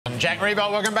Jack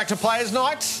Riewoldt, welcome back to Players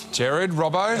Night. Jared,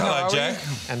 Robbo. Hello, Jack.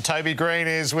 And Toby Greene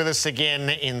is with us again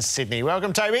in Sydney.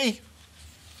 Welcome, Toby.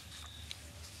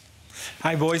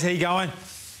 Hey, boys, how you going?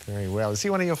 Very well. Is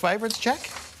he one of your favourites, Jack?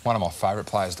 One of my favourite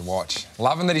players to watch.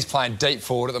 Loving that he's playing deep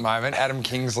forward at the moment. Adam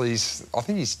Kingsley's, I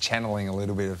think he's channeling a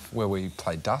little bit of where we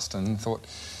played Dustin and thought,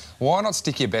 why not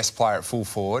stick your best player at full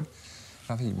forward?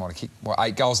 I think he might have kicked,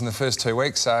 8 goals in the first 2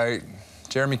 weeks. So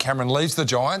Jeremy Cameron leaves the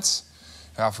Giants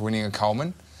after winning a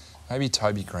Coleman. Maybe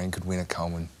Toby Greene could win a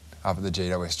Coleman up at the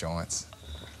GWS Giants.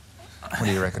 What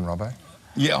do you reckon, Robbo?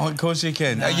 Yeah, of course you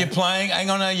can. No. Are you playing, hang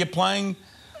on, are you playing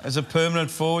as a permanent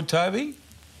forward, Toby?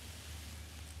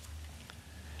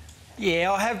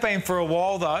 Yeah, I have been for a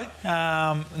while though.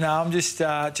 No, I'm just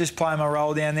playing my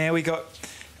role down there. We got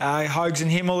Hogs and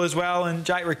Himmel as well, and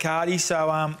Jake Riccardi. So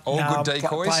all good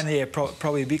decoys. Playing there,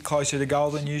 probably a bit closer to goal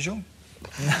than usual.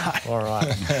 No. All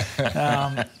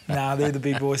right. No, they're the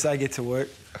big boys. They get to work.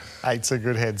 Eight's a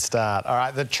good head start. All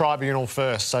right, the tribunal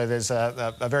first. So there's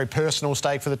a very personal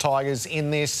stake for the Tigers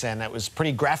in this, and it was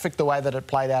pretty graphic the way that it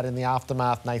played out in the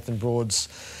aftermath. Nathan Broad's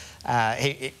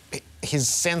his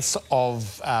sense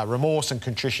of remorse and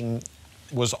contrition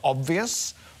was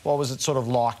obvious. What was it sort of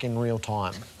like in real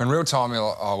time? In real time, you're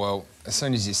like, oh, well, as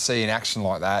soon as you see an action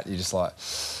like that, you're just like,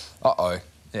 uh-oh,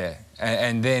 yeah.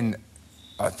 And then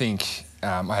I think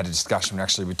I had a discussion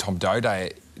actually with Tom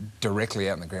Doday directly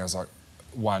out in the ground. I was like,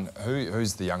 one,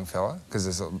 who's the young fella?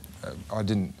 Because I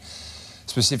didn't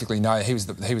specifically know he was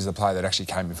the player that actually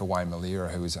came in for Wayne Miller,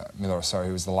 who was a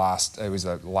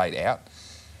late out.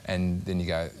 And then you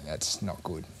go, that's not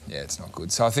good. Yeah, it's not good.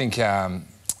 So I think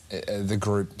the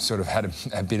group sort of had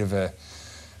a bit of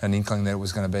an inkling that it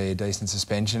was going to be a decent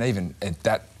suspension. Even at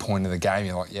that point of the game,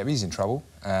 you're like, yeah, but he's in trouble.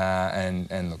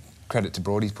 And look, credit to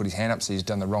Broad, he's put his hand up, so he's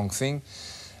done the wrong thing,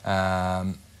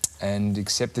 and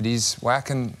accepted his whack,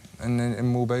 and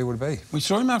will be what it be. We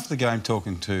saw him after the game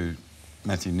talking to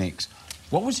Matthew Nix.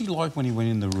 What was he like when he went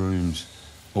in the rooms?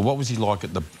 Or what was he like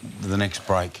at the next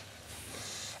break?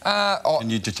 Can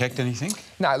you detect anything?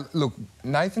 No, look,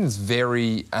 Nathan's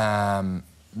very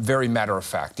matter of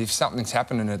fact. If something's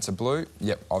happened and it's a blue,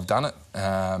 yep, I've done it,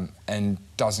 and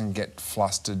doesn't get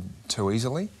flustered too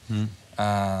easily.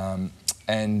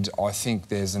 And I think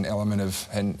there's an element of,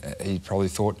 and he probably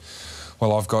thought,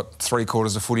 well, I've got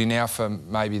 3/4 of footy now for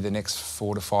maybe the next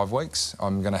 4 to 5 weeks.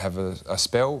 I'm going to have a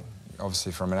spell,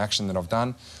 obviously from an action that I've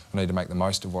done. I need to make the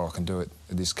most of what I can do at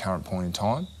this current point in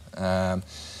time. And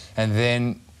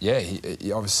then, yeah,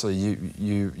 he obviously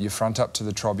you front up to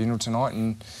the tribunal tonight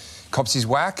and cops his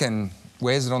whack and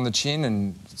wears it on the chin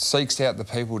and seeks out the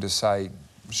people to say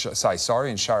sorry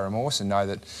and show remorse, and know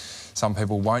that some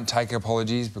people won't take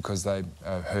apologies because they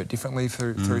are hurt differently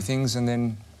through things, and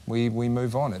then we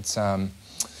move on. It's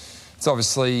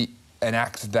obviously an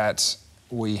act that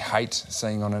we hate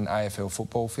seeing on an AFL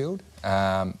football field.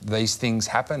 These things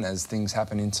happen as things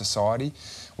happen in society.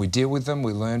 We deal with them,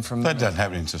 we learn from them. That doesn't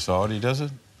happen in society, does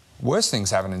it? Worse things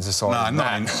happen in society. No,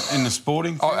 not in the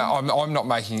sporting field. I'm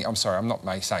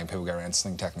not saying people go around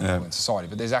sling tackling people in society,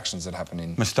 but there's actions that happen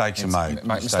in... Mistakes are made.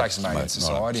 Mistakes are made in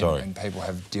society, and people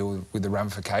have to deal with the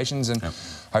ramifications, and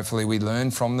hopefully we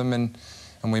learn from them and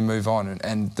we move on.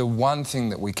 And the one thing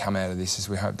that we come out of this is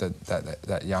we hope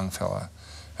that young fella,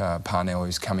 Parnell,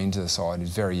 who's come into the side,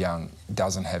 who's very young,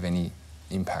 doesn't have any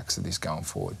impacts of this going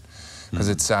forward. Because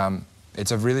it's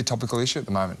a really topical issue at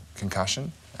the moment,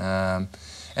 concussion.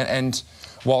 And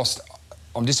whilst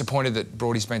I'm disappointed that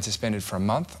Broady's been suspended for a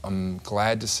month, I'm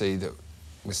glad to see that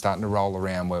we're starting to roll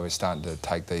around where we're starting to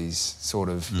take these sort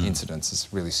of incidences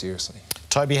really seriously.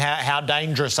 Toby, how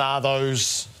dangerous are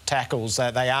those tackles?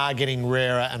 They are getting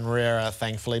rarer and rarer,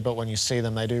 thankfully, but when you see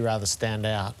them, they do rather stand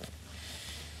out.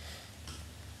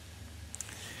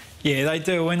 Yeah, they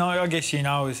do, and I guess you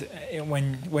know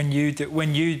when you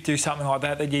do something like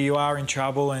that you are in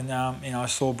trouble. And you know, I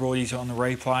saw Broadies on the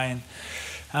replay, and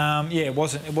yeah, it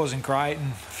wasn't great,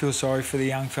 and I feel sorry for the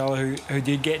young fella who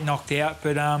did get knocked out.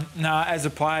 But no, as a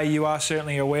player, you are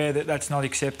certainly aware that that's not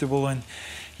acceptable, and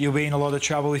you'll be in a lot of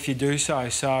trouble if you do so.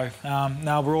 So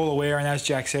no, we're all aware, and as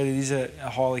Jack said, it is a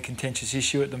highly contentious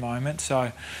issue at the moment.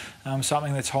 So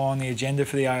something that's high on the agenda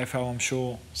for the AFL, I'm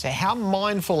sure. So how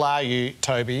mindful are you,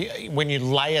 Toby, when you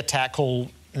lay a tackle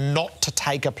not to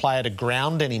take a player to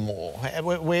ground anymore?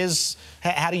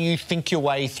 How do you think your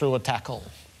way through a tackle?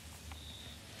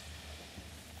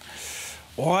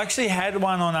 Well, I actually had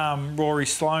one on Rory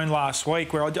Sloane last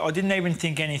week where I didn't even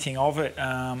think anything of it.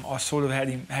 I sort of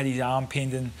had his arm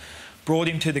pinned and brought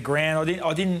him to the ground.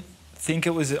 I didn't think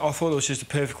it was... I thought it was just a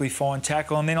perfectly fine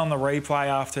tackle. And then on the replay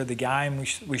after the game,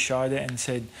 we showed it and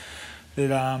said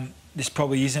that this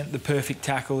probably isn't the perfect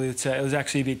tackle. It was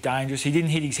actually a bit dangerous. He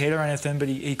didn't hit his head or anything, but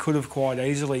he could have quite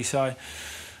easily. So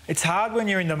it's hard when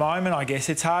you're in the moment, I guess.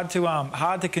 It's hard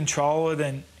to control it,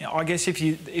 and I guess if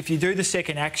you do the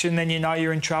second action, then you know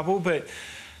you're in trouble. But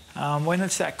when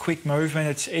it's that quick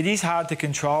movement, it is hard to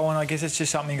control, and I guess it's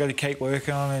just something you've got to keep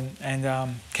working on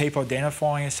and keep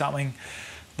identifying as something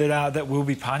that will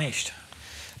be punished.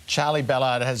 Charlie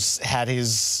Ballard has had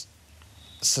his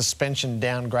suspension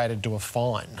downgraded to a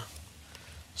fine.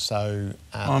 So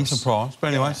I'm surprised. But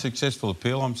anyway, successful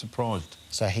appeal, I'm surprised.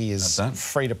 So he is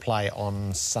free to play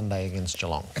on Sunday against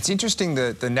Geelong. It's interesting,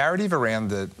 the narrative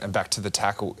around and back to the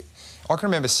tackle. I can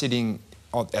remember sitting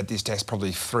at this desk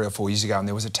probably 3 or 4 years ago, and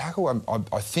there was a tackle,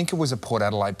 I think it was a Port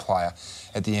Adelaide player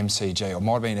at the MCG, or it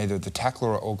might have been either the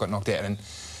tackler or got knocked out, and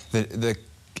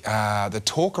the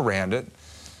talk around it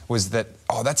was that,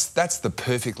 oh, that's the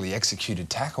perfectly executed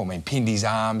tackle. I mean, pinned his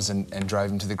arms and drove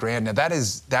him to the ground. Now,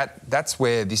 that's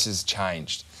where this has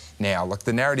changed now. Like,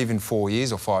 the narrative in 4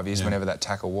 years or 5 years, whenever that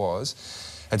tackle was,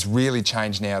 it's really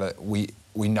changed now that we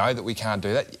know that we can't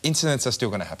do that. Incidents are still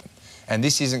going to happen. And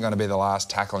this isn't going to be the last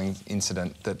tackling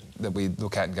incident that we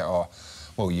look at and go, oh,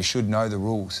 well, you should know the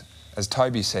rules. As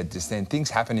Toby said just then, things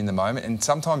happen in the moment, and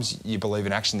sometimes you believe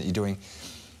an action that you're doing,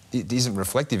 it isn't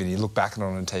reflective, and you look back at it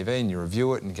on TV and you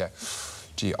review it and you go,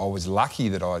 gee, I was lucky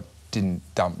that I didn't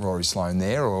dump Rory Sloane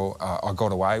there, or I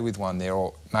got away with one there,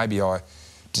 or maybe I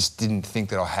just didn't think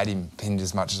that I had him pinned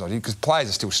as much as I did, because players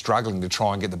are still struggling to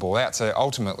try and get the ball out. So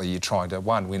ultimately you're trying to,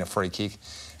 one, win a free kick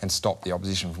and stop the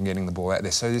opposition from getting the ball out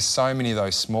there. So there's so many of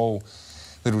those small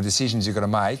little decisions you've got to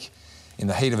make in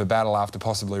the heat of a battle after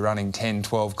possibly running 10,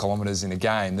 12 kilometres in a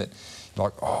game that,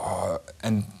 like, oh,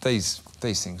 and these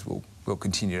things will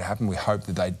continue to happen. We hope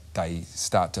that they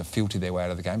start to filter their way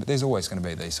out of the game, but there's always going to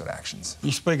be these sort of actions.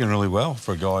 You're speaking really well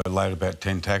for a guy who laid about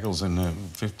 10 tackles in a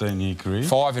 15-year career.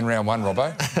 5 in round 1,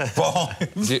 Robbo.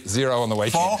 5? 0 on the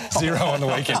weekend. 5? 0 on the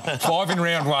weekend. 5 in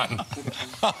round 1.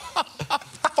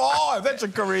 5? That's a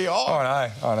career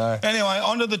high. I know. Anyway,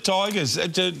 on to the Tigers.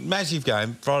 It's a massive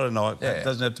game, Friday night. Yeah. It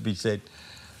doesn't have to be said.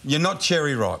 You're not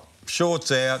cherry ripe.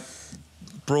 Short's out,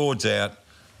 Broad's out.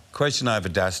 Question over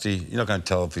Dusty. You're not going to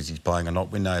tell if he's playing or not.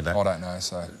 We know that. I don't know,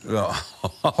 so...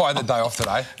 I had the day off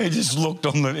today. He just looked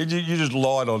on the... You just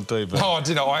lied on TV. Oh, I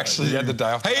did. I actually had the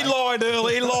day off today. He lied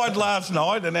early. He lied last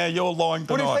night, and now you're lying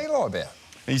tonight. What did he lie about?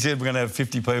 He said we're going to have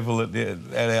 50 people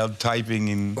at our taping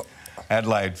in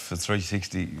Adelaide for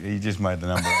 360. He just made the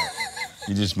number 8.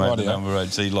 He just made the number 8,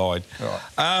 so he lied.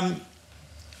 Right.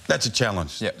 That's a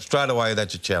challenge. Yep. Straight away,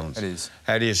 that's a challenge. It is.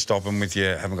 How do you stop them if you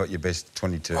haven't got your best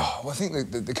 22? Oh, well, I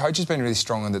think the coach has been really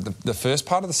strong on the first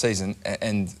part of the season,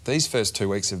 and these first 2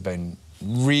 weeks have been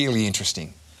really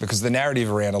interesting, because the narrative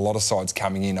around a lot of sides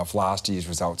coming in off last year's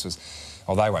results was,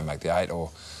 oh, they won't make the 8,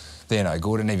 or they're no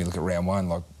good. And even look at round 1,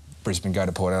 like Brisbane go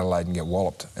to Port Adelaide and get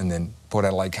walloped, and then Port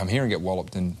Adelaide come here and get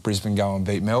walloped, and Brisbane go and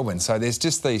beat Melbourne. So there's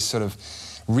just these sort of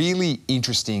really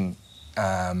interesting...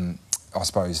 I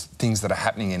suppose, things that are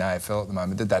happening in AFL at the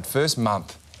moment. That first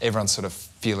month, everyone's sort of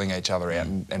feeling each other out,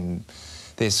 and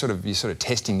you're sort of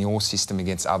testing your system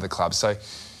against other clubs. So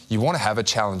you want to have a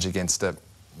challenge against they're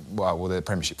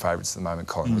premiership favourites at the moment,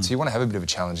 Collingwood. So you want to have a bit of a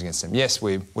challenge against them. Yes,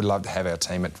 we would love to have our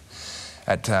team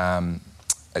at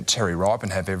Cherry Ripe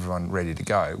and have everyone ready to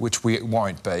go, which we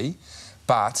won't be,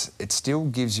 but it still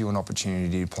gives you an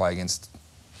opportunity to play against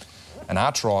an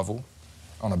arch rival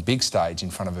on a big stage in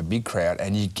front of a big crowd,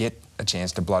 and you get a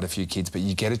chance to blood a few kids, but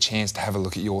you get a chance to have a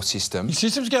look at your system. Your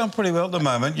system's going pretty well at the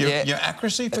moment. Your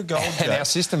accuracy for goal, and our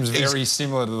system's very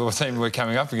similar to the team we're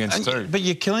coming up against too. But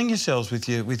you're killing yourselves with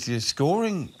your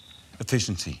scoring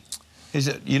efficiency.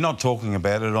 You're not talking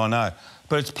about it, I know,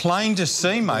 but it's plain to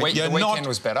see, mate. The weekend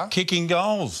was better. Kicking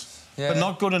goals. Yeah. But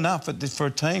not good enough for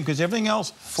a team, because everything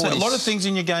else... So a lot of things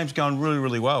in your game's going really,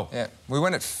 really well. Yeah, we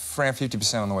went at around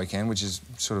 50% on the weekend, which is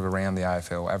sort of around the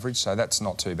AFL average, so that's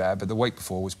not too bad. But the week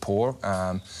before was poor.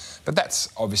 But that's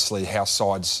obviously how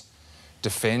sides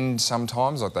defend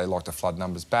sometimes. Like, they like to flood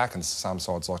numbers back, and some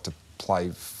sides like to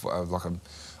play like an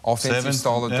offensive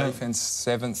style of defence.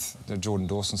 7th, Jordan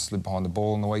Dawson slid behind the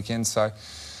ball on the weekend. So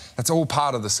that's all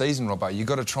part of the season, Robbo. You've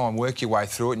got to try and work your way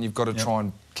through it, and you've got to try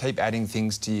and keep adding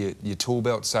things to your tool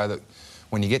belt, so that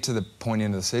when you get to the point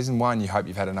end of the season, one, you hope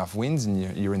you've had enough wins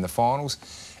and you're in the finals,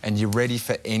 and you're ready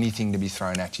for anything to be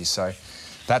thrown at you. So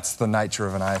that's the nature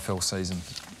of an AFL season.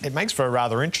 It makes for a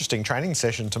rather interesting training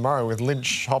session tomorrow with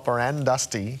Lynch, Hopper and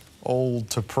Dusty, all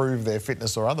to prove their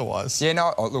fitness or otherwise. Yeah,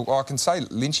 no, look, I can say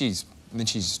Lynchy's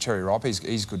cherry ripe.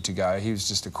 He's good to go. He was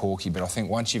just a corky, but I think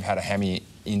once you've had a hammy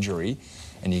injury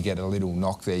and you get a little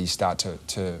knock there, you start to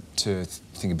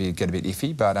think get a bit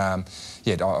iffy. But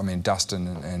yeah, I mean, Dustin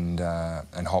and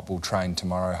Hop will train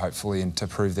tomorrow, hopefully, and to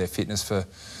prove their fitness for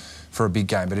a big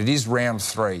game. But it is round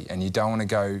 3, and you don't want to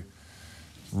go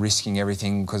risking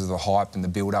everything because of the hype and the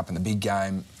build-up and the big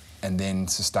game, and then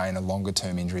sustain a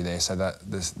longer-term injury there. So that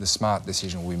the smart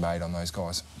decision will be made on those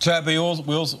guys. Toby,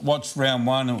 we all watched round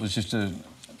 1. It was just a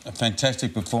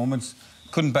fantastic performance.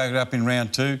 Couldn't back it up in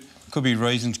round 2. Could be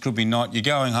reasons, could be not. You're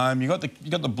going home. You got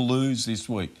the Blues this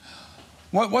week.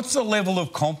 What's the level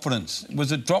of confidence?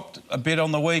 Was it dropped a bit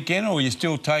on the weekend, or are you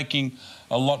still taking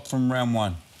a lot from round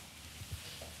 1?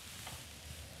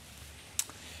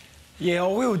 Yeah,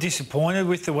 well, we were disappointed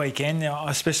with the weekend,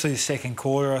 especially the second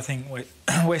quarter. I think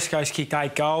West Coast kicked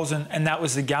 8 goals, and that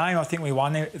was the game. I think we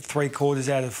won 3 quarters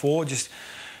out of 4. Just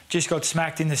got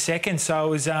smacked in the second,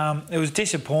 so it was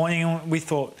disappointing. We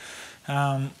thought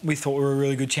we were a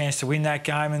really good chance to win that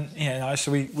game, and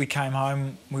so we came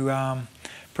home. We were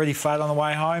pretty flat on the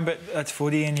way home, but that's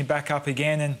footy, and you're back up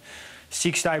again. And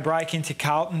 6-day break into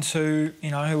Carlton's, who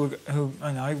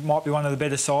might be one of the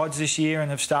better sides this year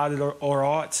and have started all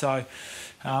right. So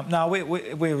no,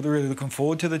 we're really looking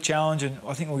forward to the challenge, and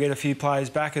I think we'll get a few players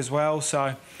back as well.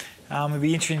 So it'll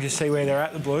be interesting to see where they're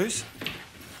at, the Blues.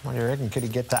 What do you reckon? Could he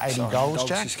get to 80 goals,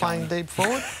 Jack, playing deep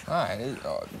forward?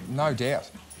 No doubt.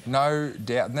 No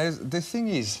doubt. And the thing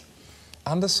is,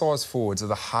 undersized forwards are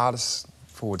the hardest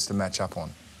forwards to match up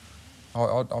on.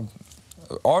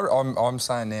 I'm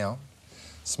saying now,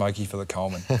 Smokey for the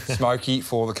Coleman. Smokey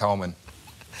for the Coleman.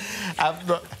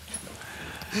 You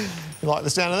like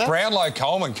the sound of that? Brownlow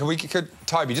Coleman. Could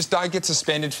Toby, just don't get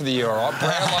suspended for the year, all right?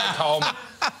 Brownlow Coleman.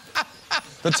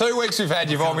 The 2 weeks we've had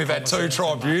you on, we've had 2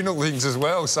 tribunal things as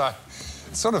well, so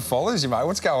it sort of follows you, mate.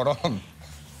 What's going on?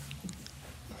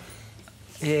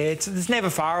 Yeah, it's never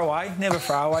far away. Never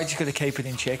far away. Just got to keep it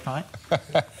in check, mate.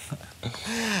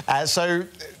 So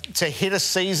to hit a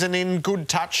season in good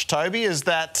touch, Toby, is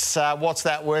that what's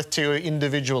that worth to you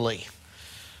individually?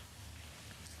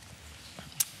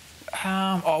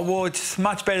 Well, it's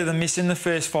much better than missing the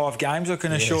first 5 games. I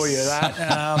can assure you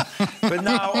that. But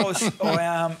no,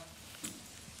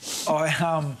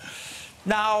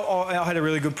 I had a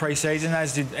really good pre-season,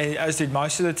 as did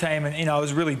most of the team, and it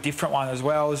was a really different one as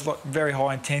well. It was very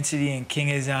high intensity, and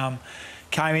Kingers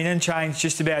came in and changed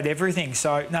just about everything.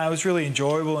 So no, it was really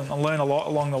enjoyable, and I learned a lot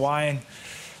along the way, and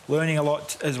learning a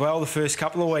lot as well the first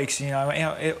couple of weeks.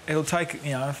 It'll take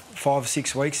 5 or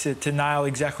 6 weeks to nail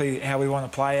exactly how we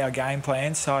want to play our game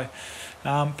plan. So,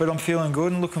 but I'm feeling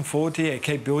good and looking forward to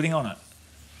keep building on it.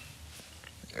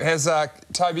 Has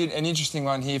Toby, an interesting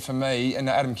one here for me, and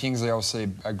Adam Kingsley, obviously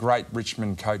a great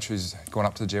Richmond coach who's gone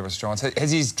up to the Jervis Giants.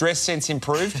 Has his dress sense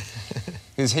improved?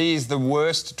 Because he is the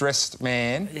worst dressed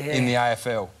man in the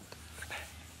AFL.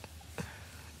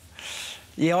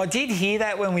 Yeah, I did hear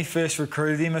that when we first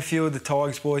recruited him. A few of the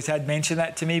Tigers boys had mentioned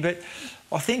that to me, but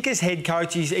I think as head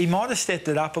coach, he might have stepped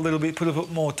it up a little bit, put a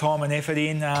bit more time and effort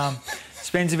in.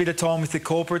 Spends a bit of time with the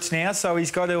corporates now, so he's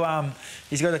got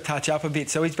to touch up a bit.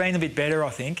 So he's been a bit better,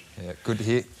 I think. Yeah, good to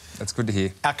hear. That's good to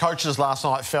hear. Our coaches last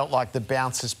night felt like the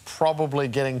bounce is probably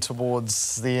getting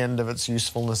towards the end of its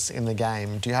usefulness in the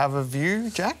game. Do you have a view,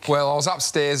 Jack? Well, I was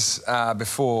upstairs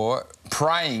before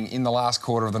praying in the last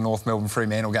quarter of the North Melbourne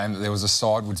Fremantle game that there was a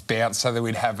sideways bounce so that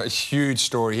we'd have a huge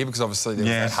story here, because obviously there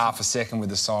was that half a second with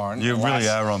the siren. You really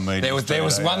are on me. There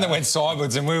was one that went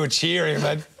sideways and we were cheering and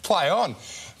they'd play on.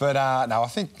 But no, I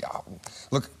think,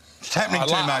 look, it's happening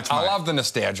too much, mate. I love the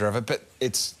nostalgia of it, but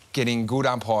it's getting good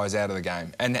umpires out of the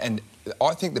game. And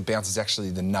I think the bounce is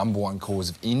actually the #1 cause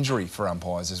of injury for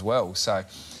umpires as well. So,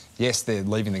 yes, they're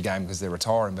leaving the game because they're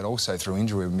retiring, but also through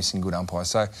injury we're missing good umpires.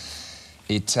 So,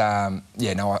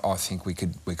 I think we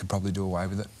could probably do away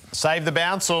with it. Save the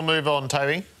bounce or move on,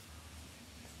 Toby?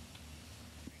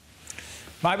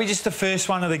 Maybe just the first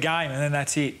one of the game and then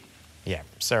that's it. Yeah,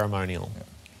 ceremonial. Yeah.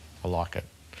 I like it.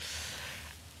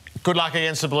 Good luck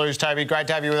against the Blues, Toby. Great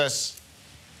to have you with us.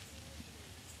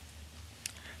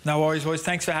 No worries, boys.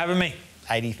 Thanks for having me.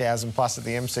 80,000 plus at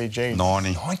the MCG.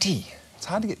 90. 90. It's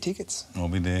hard to get tickets. We'll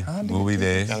be there. We'll be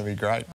there. It's going to be great.